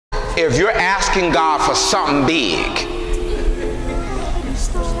if you're asking God for something big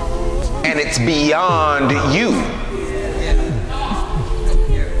and it's beyond you,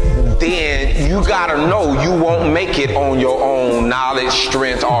 then you gotta know you won't make it on your own knowledge,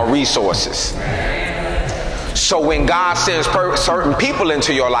 strength, or resources. So when God sends certain people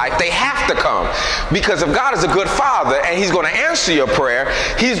into your life, they have to come. Because if God is a good father and he's going to answer your prayer,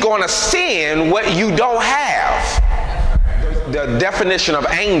 he's going to send what you don't have. The definition of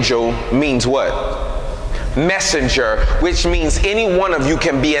angel means what? Messenger, which means any one of you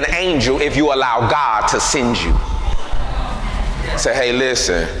can be an angel if you allow God to send you. Say, hey,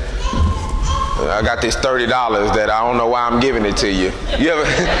 listen, I got this $30 that I don't know why I'm giving it to you. You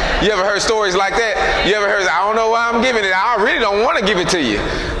ever heard stories like that? You ever heard, I don't know why I'm giving it. I really don't want to give it to you,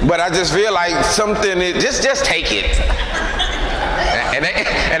 but I just feel like something, just take it.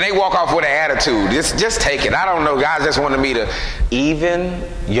 And they walk off with an attitude. Just take it. I don't know. God just wanted me to. Even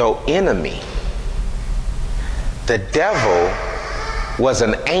your enemy, the devil, was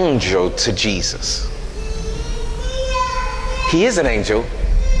an angel to Jesus. He is an angel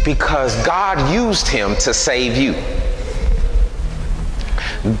because God used him to save you.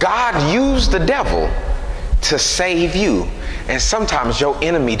 God used the devil to save you. And sometimes your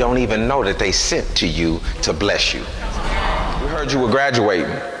enemy don't even know that they sent to you to bless you. We heard you were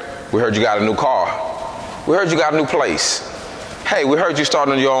graduating. We heard you got a new car. We heard you got a new place. Hey, we heard you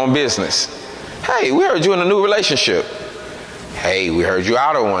starting your own business. Hey, we heard you in a new relationship. Hey, we heard you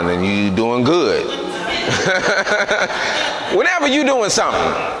out of one and you doing good. Whenever you're doing something,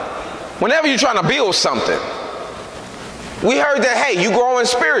 whenever you're trying to build something, we heard that, hey, you growing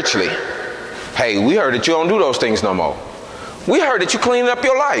spiritually. Hey, we heard that you don't do those things no more. We heard that you cleaning up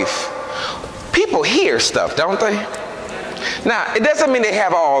your life. People hear stuff, don't they? Now, it doesn't mean they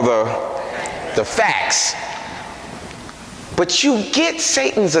have all the facts, but you get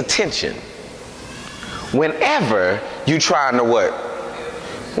Satan's attention whenever you trying to what?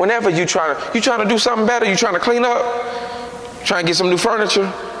 Whenever you trying to do something better, you trying to clean up, trying to get some new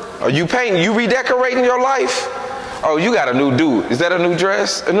furniture, or you painting, you redecorating your life. Oh, you got a new dude. Is that a new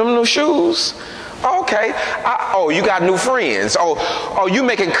dress and them new shoes? Okay. Oh, you got new friends. Oh, you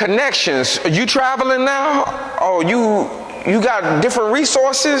making connections. Are you traveling now? Oh, you got different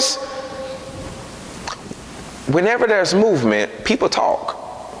resources. Whenever there's movement, people talk.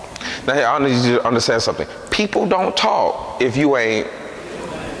 Now, here, I need you to understand something. People don't talk if you ain't.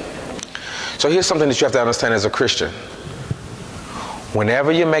 So here's something that you have to understand as a Christian.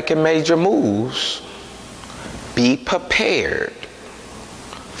 Whenever you're making major moves, be prepared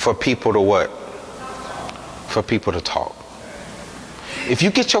for people to what? For people to talk. If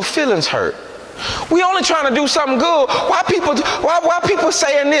you get your feelings hurt, we only trying to do something good. Why people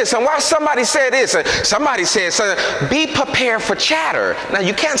saying this and why somebody said this and somebody said something? Be prepared for chatter. Now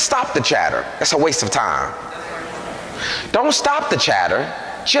you can't stop the chatter. That's a waste of time. Don't stop the chatter.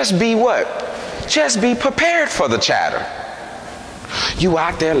 Just be what? Just be prepared for the chatter. You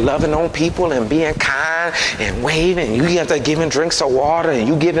out there loving on people and being kind and waving. You get there giving drinks of water and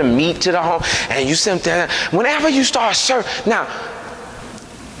you giving meat to the home and you sit there. Whenever you start serving, now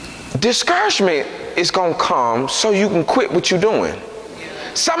discouragement is gonna come so you can quit what you're doing.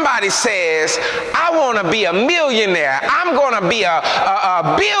 Somebody says, I want to be a millionaire. I'm going to be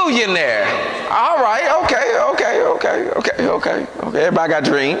a billionaire. All right, okay. Everybody got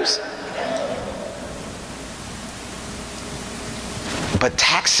dreams. But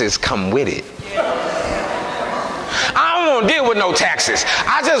taxes come with it. I don't want to deal with no taxes.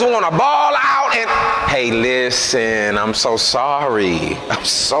 I just want to ball out and, hey, listen, I'm so sorry. I'm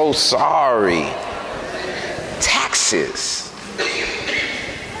so sorry. Taxes.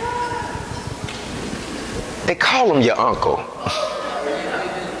 They call him your uncle.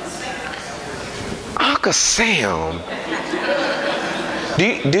 Uncle Sam.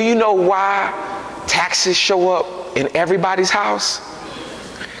 Do you know why taxes show up in everybody's house?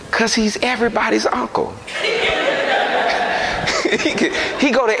 Because he's everybody's uncle.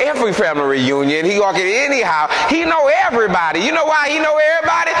 He go to every family reunion. He walk in anyhow. He know everybody. You know why he know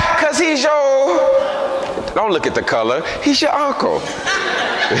everybody? Because he's your, don't look at the color. He's your uncle.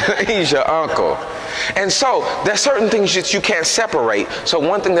 He's your uncle. And so there's certain things that you can't separate. So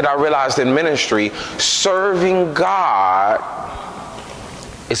one thing that I realized in ministry, serving God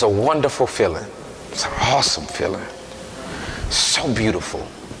is a wonderful feeling. It's an awesome feeling. So beautiful.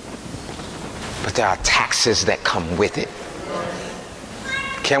 But there are taxes that come with it.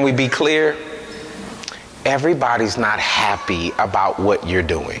 Can we be clear? Everybody's not happy about what you're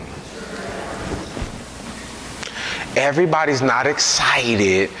doing. Everybody's not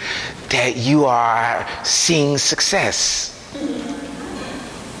excited that you are seeing success.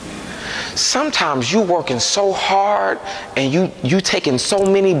 Sometimes you working so hard and you taking so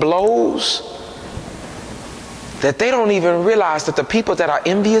many blows that they don't even realize that the people that are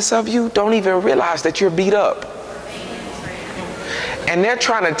envious of you don't even realize that you're beat up. And they're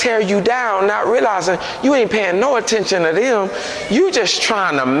trying to tear you down, not realizing you ain't paying no attention to them. You just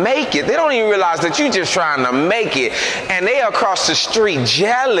trying to make it. They don't even realize that you just trying to make it. And they across the street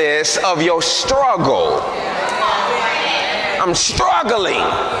jealous of your struggle. I'm struggling.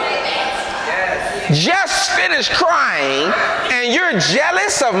 Just finished crying and you're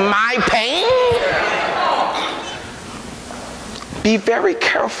jealous of my pain? Be very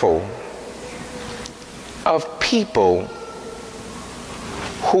careful of people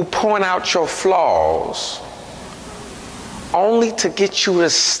who point out your flaws only to get you to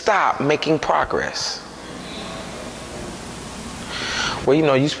stop making progress. Well, you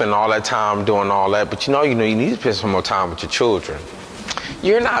know, you spend all that time doing all that, but you need to spend some more time with your children.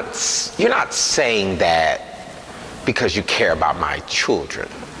 You're not saying that because you care about my children.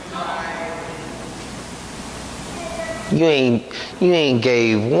 You ain't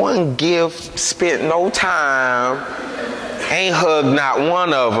gave one gift, spent no time, ain't hugged not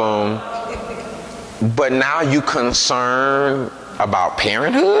one of them, but now you concerned about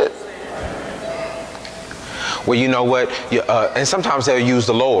parenthood? Well, you know what? And sometimes they'll use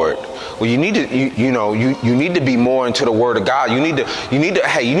the Lord. Well, you need to, you need to be more into the Word of God. You need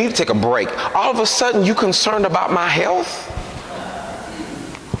to take a break. All of a sudden, you concerned about my health,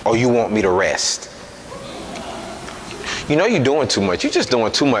 or you want me to rest? You know you're doing too much. You're just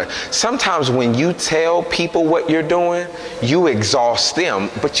doing too much. Sometimes when you tell people what you're doing, you exhaust them,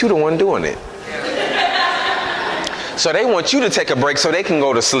 but you're the one doing it. So they want you to take a break so they can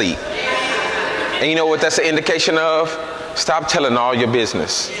go to sleep. And you know what that's an indication of? Stop telling all your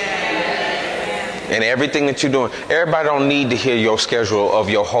business. And everything that you're doing. Everybody don't need to hear your schedule of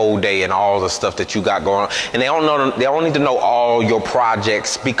your whole day and all the stuff that you got going on. And they don't need to know all your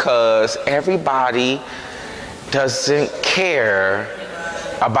projects, because everybody doesn't care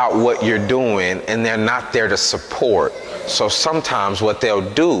about what you're doing and they're not there to support. So sometimes what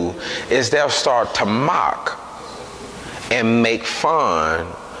they'll do is they'll start to mock and make fun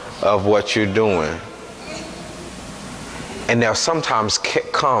of what you're doing. And they'll sometimes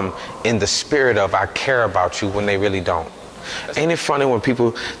come in the spirit of I care about you when they really don't. Ain't it funny when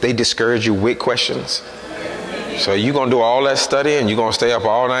people, they discourage you with questions? So you're going to do all that study and you're going to stay up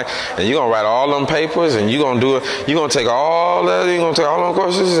all night and you're going to write all them papers and you're going to do it. You're going to take all that, you're going to take all them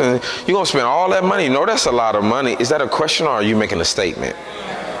courses and you're going to spend all that money. You know, that's a lot of money. Is that a question or are you making a statement?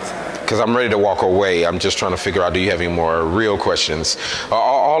 Because I'm ready to walk away. I'm just trying to figure out, do you have any more real questions?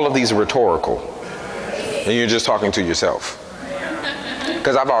 All of these are rhetorical. And you're just talking to yourself.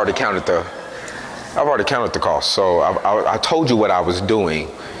 Because I've already counted the cost. So I told you what I was doing,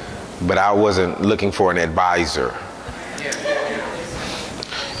 but I wasn't looking for an advisor.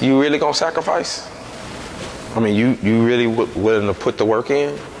 You really gonna sacrifice? I mean, you really willing to put the work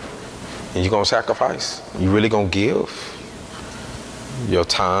in? And you gonna sacrifice? You really gonna give your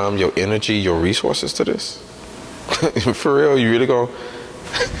time, your energy, your resources to this? For real, you really gonna,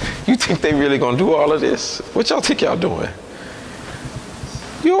 you think they really gonna do all of this? What y'all think y'all doing?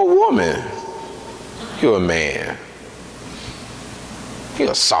 You're a woman. You're a man.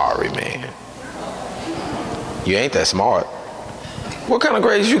 You're a sorry man. You ain't that smart. What kind of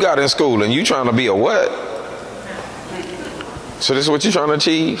grades you got in school and you trying to be a what? So this is what you're trying to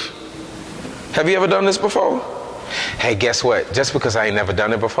achieve? Have you ever done this before? Hey, guess what? Just because I ain't never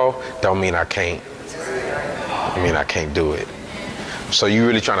done it before, don't mean I can't. I mean I can't do it. So you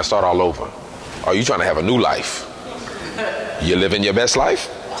really trying to start all over? Or you trying to have a new life? You living your best life?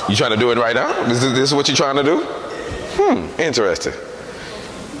 You trying to do it right now? This is what you're trying to do? Interesting.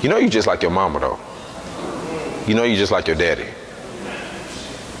 You know you just like your mama though. You know you just like your daddy.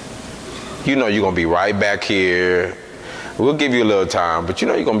 You know you're going to be right back here. We'll give you a little time, but you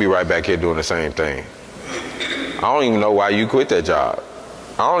know you're going to be right back here doing the same thing. I don't even know why you quit that job.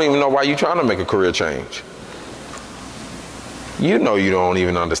 I don't even know why you're trying to make a career change. You know you don't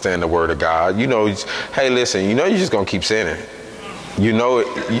even understand the word of God. You know, hey, listen, you know you're just going to keep sinning. You know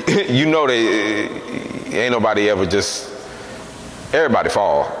that ain't nobody ever just, everybody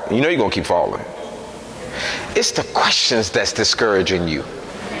fall. You know you're going to keep falling. It's the questions that's discouraging you.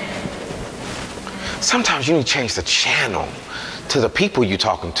 Sometimes you need to change the channel to the people you're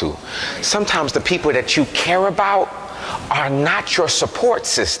talking to. Sometimes the people that you care about are not your support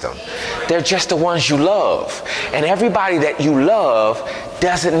system. They're just the ones you love. And everybody that you love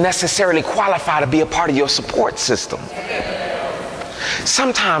doesn't necessarily qualify to be a part of your support system.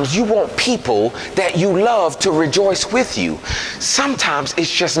 Sometimes you want people that you love to rejoice with you. Sometimes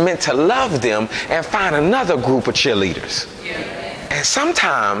it's just meant to love them and find another group of cheerleaders. And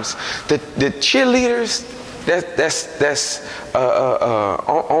sometimes the cheerleaders that's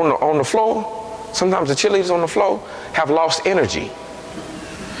on the floor, sometimes the cheerleaders on the floor have lost energy.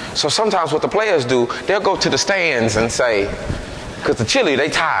 So sometimes what the players do, they'll go to the stands and say, because the cheerleader, they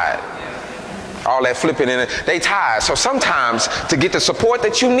tired. All that flipping in it, they tired. So sometimes to get the support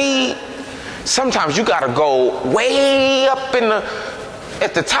that you need, sometimes you gotta go way up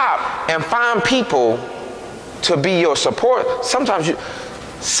at the top and find people to be your support. Sometimes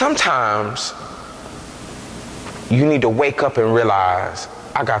you need to wake up and realize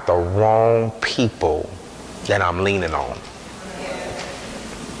I got the wrong people that I'm leaning on.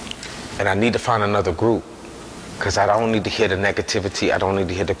 And I need to find another group. Because I don't need to hear the negativity. I don't need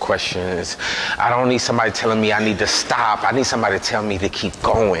to hear the questions. I don't need somebody telling me I need to stop. I need somebody to tell me to keep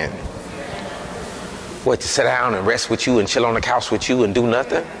going. What, to sit down and rest with you and chill on the couch with you and do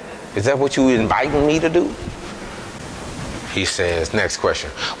nothing? Is that what you inviting me to do? He says, next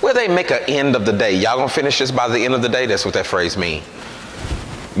question. Will they make an end of the day? Y'all gonna finish this by the end of the day? That's what that phrase means.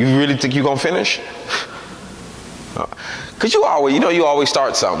 You really think you gonna finish? Because you always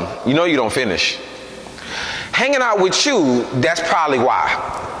start something. You know you don't finish. Hanging out with you, that's probably why.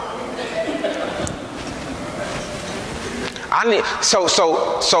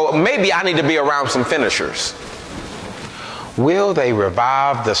 So maybe I need to be around some finishers. Will they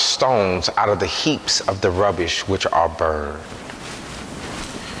revive the stones out of the heaps of the rubbish which are burned?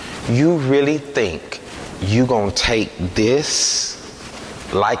 You really think you gonna take this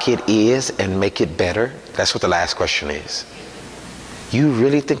like it is and make it better? That's what the last question is. You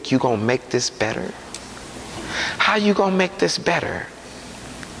really think you gonna make this better? How you gonna make this better?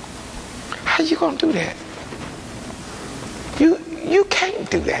 How you gonna do that? You can't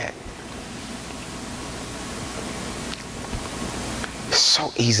do that. It's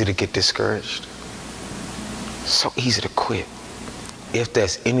so easy to get discouraged. So easy to quit. If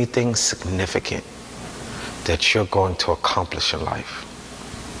there's anything significant that you're going to accomplish in life,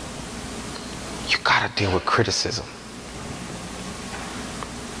 you gotta deal with criticism.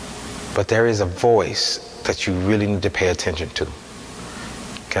 But there is a voice that you really need to pay attention to.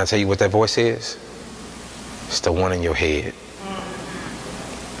 Can I tell you what that voice is? It's the one in your head.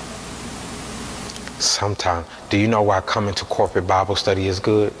 Sometimes, do you know why coming to corporate Bible study is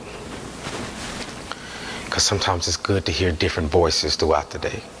good? Because sometimes it's good to hear different voices throughout the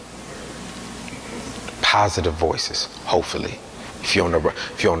day. Positive voices, hopefully. If you're on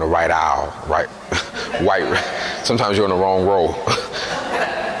the right aisle, right, sometimes you're on the wrong row.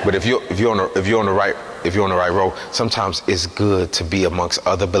 But if you're on the right row, sometimes it's good to be amongst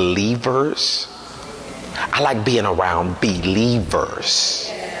other believers. I like being around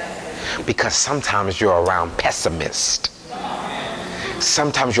believers because sometimes you're around pessimists.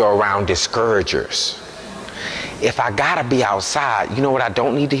 Sometimes you're around discouragers. If I gotta be outside, you know what I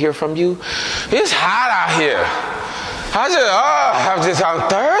don't need to hear from you? It's hot out here. I'm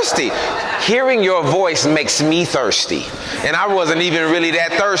thirsty. Hearing your voice makes me thirsty. And I wasn't even really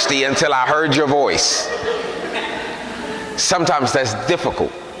that thirsty until I heard your voice. Sometimes that's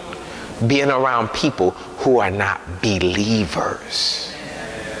difficult, being around people who are not believers.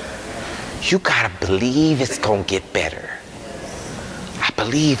 You gotta believe it's gonna get better. I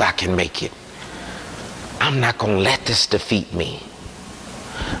believe I can make it. I'm not gonna let this defeat me.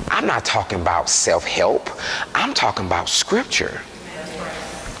 I'm not talking about self-help. I'm talking about scripture.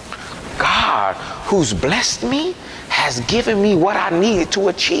 God, who's blessed me, has given me what I needed to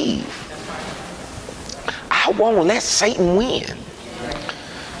achieve. I won't let Satan win.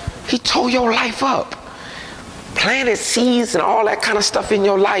 He tore your life up. Planted seeds and all that kind of stuff in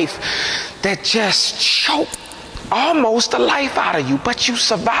your life that just choked almost the life out of you, but you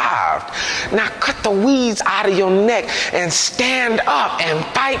survived. Now cut the weeds out of your neck and stand up and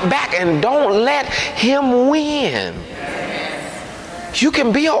fight back and don't let him win. You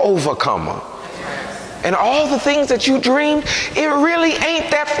can be an overcomer. And all the things that you dreamed, it really ain't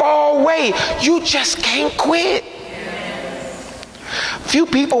that far away. You just can't quit. Few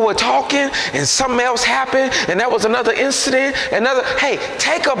people were talking and something else happened and that was another incident, hey,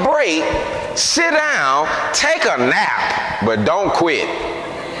 take a break, sit down, take a nap, but don't quit.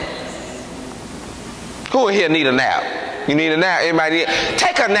 Who in here need a nap? You need a nap? Anybody?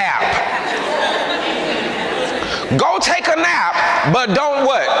 Take a nap. Go take a nap, but don't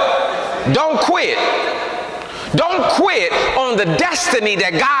what? Don't quit. Don't quit on the destiny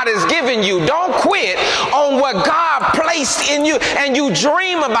that God has given you. Don't quit on what God placed in you. And you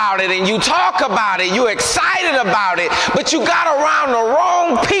dream about it and you talk about it. You're excited about it. But you got around the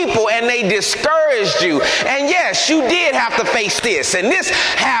wrong people and they discouraged you. And yes, you did have to face this. And this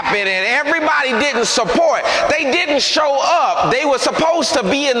happened and everybody didn't support. They didn't show up. They were supposed to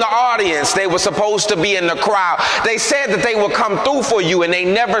be in the audience. They were supposed to be in the crowd. They said that they would come through for you and they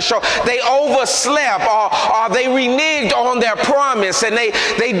never showed. They overslept or they reneged on their promise and they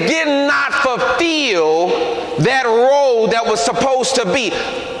did not fulfill that role that was supposed to be.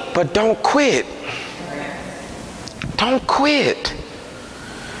 But don't quit. Don't quit.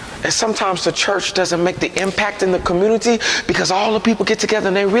 And sometimes the church doesn't make the impact in the community because all the people get together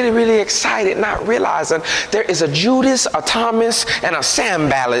and they're really, really excited, not realizing there is a Judas, a Thomas, and a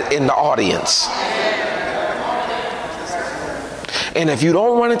Sanballat in the audience. And if you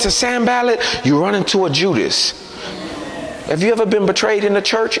don't run into Sanballat, you run into a Judas. Have you ever been betrayed in the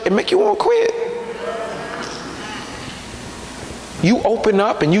church? It make you want to quit. You open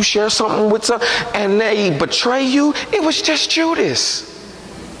up and you share something with some, and they betray you. It was just Judas.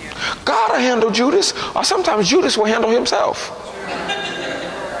 God will handle Judas, or sometimes Judas will handle himself.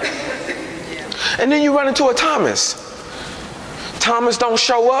 And then you run into a Thomas. Thomas don't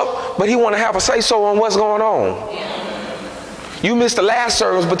show up, but he want to have a say-so on what's going on. You missed the last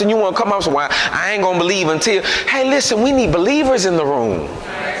service, but then you want to come up and say, well, I ain't going to believe until. Hey, listen, we need believers in the room.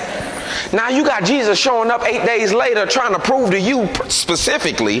 Now you got Jesus showing up 8 days later trying to prove to you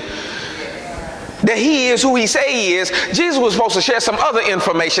specifically that he is who he say he is. Jesus was supposed to share some other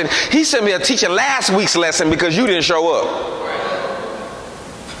information. He sent me a teaching last week's lesson because you didn't show up.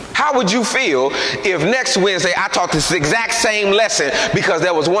 How would you feel if next Wednesday I taught this exact same lesson because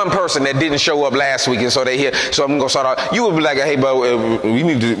there was one person that didn't show up last week and so they here, so I'm going to start out. You would be like, hey, but we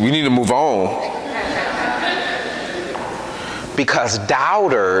need to move on. Because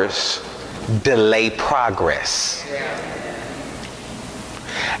doubters delay progress.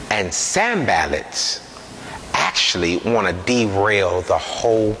 And Sanballats actually want to derail the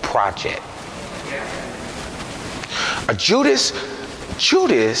whole project. Judas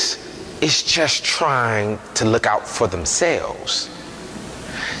is just trying to look out for themselves.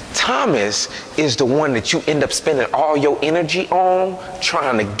 Thomas is the one that you end up spending all your energy on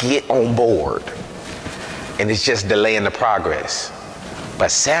trying to get on board. And it's just delaying the progress. But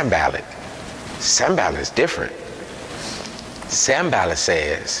Sanballat is different. Sanballat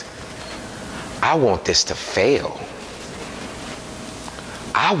says, I want this to fail.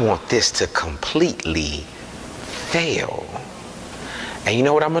 I want this to completely fail. And you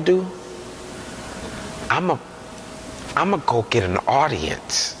know what I'm going to do? I'm going to go get an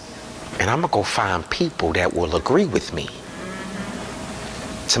audience and I'm going to go find people that will agree with me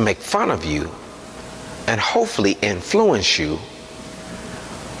to make fun of you and hopefully influence you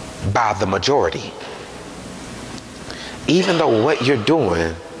by the majority. Even though what you're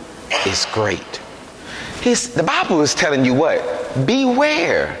doing is great. The Bible is telling you what?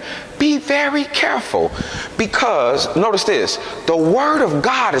 Beware. Be very careful. Because, notice this, the word of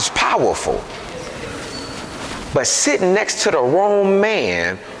God is powerful. But sitting next to the wrong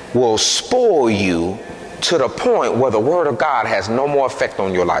man will spoil you to the point where the word of God has no more effect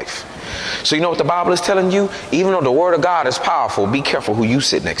on your life. So you know what the Bible is telling you? Even though the word of God is powerful, be careful who you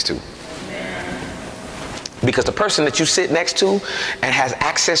sit next to. Because the person that you sit next to and has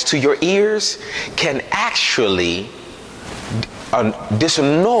access to your ears can actually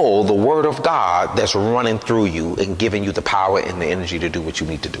disannul the word of God that's running through you and giving you the power and the energy to do what you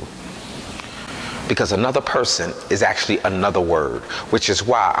need to do. Because another person is actually another word, which is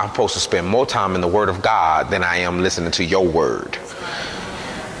why I'm supposed to spend more time in the word of God than I am listening to your word.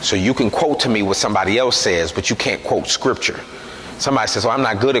 So you can quote to me what somebody else says, but you can't quote scripture. Somebody says, well, I'm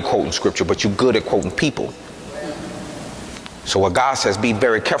not good at quoting scripture, but you're good at quoting people. So what God says, be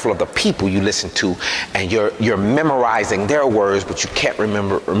very careful of the people you listen to, and you're memorizing their words, but you can't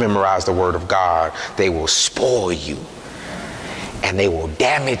memorize the word of God. They will spoil you, and they will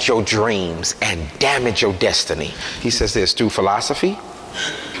damage your dreams and damage your destiny. He says this through philosophy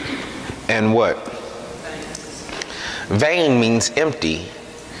and what? Vain means empty.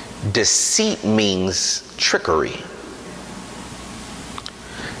 Deceit means trickery.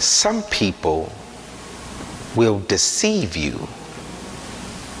 Some people will deceive you,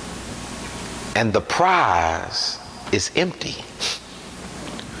 and the prize is empty.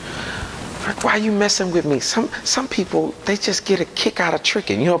 Why are you messing with me? Some people, they just get a kick out of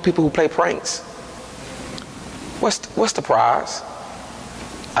tricking. You know people who play pranks? What's the prize?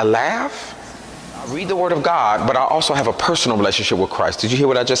 A laugh? I read the Word of God, but I also have a personal relationship with Christ. Did you hear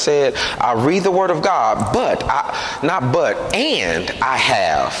what I just said? I read the Word of God, and I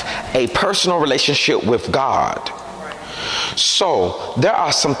have a personal relationship with God. So there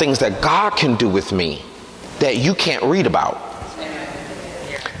are some things that God can do with me that you can't read about.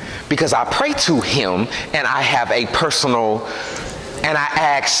 Because I pray to Him and I have a personal, and I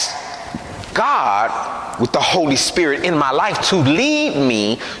ask God with the Holy Spirit in my life to lead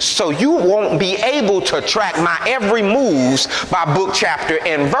me, so you won't be able to track my every moves by book, chapter,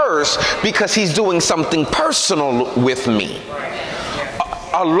 and verse, because He's doing something personal with me.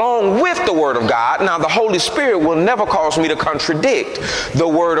 Along with the Word of God. Now, the Holy Spirit will never cause me to contradict the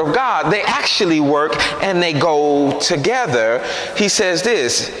Word of God. They actually work and they go together. He says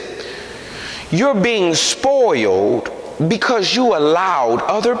this: you're being spoiled because you allowed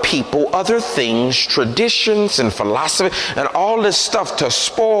other people, other things, traditions and philosophy and all this stuff to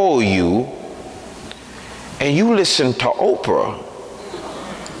spoil you, and you listened to Oprah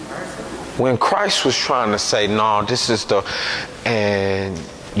when Christ was trying to say, no, this is the, and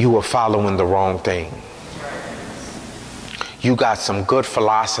you were following the wrong thing. You got some good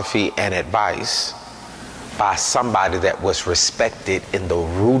philosophy and advice by somebody that was respected in the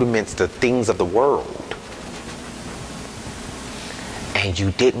rudiments, the things of the world. And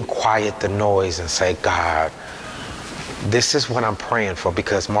you didn't quiet the noise and say, God, this is what I'm praying for,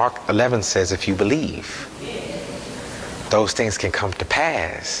 because Mark 11 says if you believe, those things can come to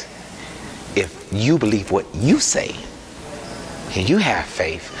pass. If you believe what you say and you have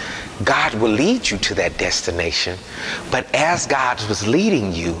faith, God will lead you to that destination. But as God was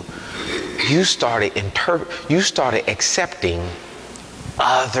leading you, you started accepting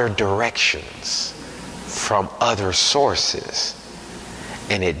other directions from other sources,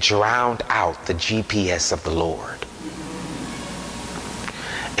 and it drowned out the GPS of the Lord.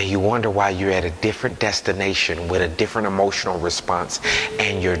 And you wonder why you're at a different destination with a different emotional response,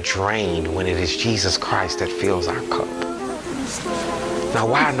 and you're drained when it is Jesus Christ that fills our cup. Now,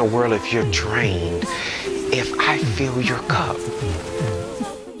 why in the world, if you're drained, if I fill your cup?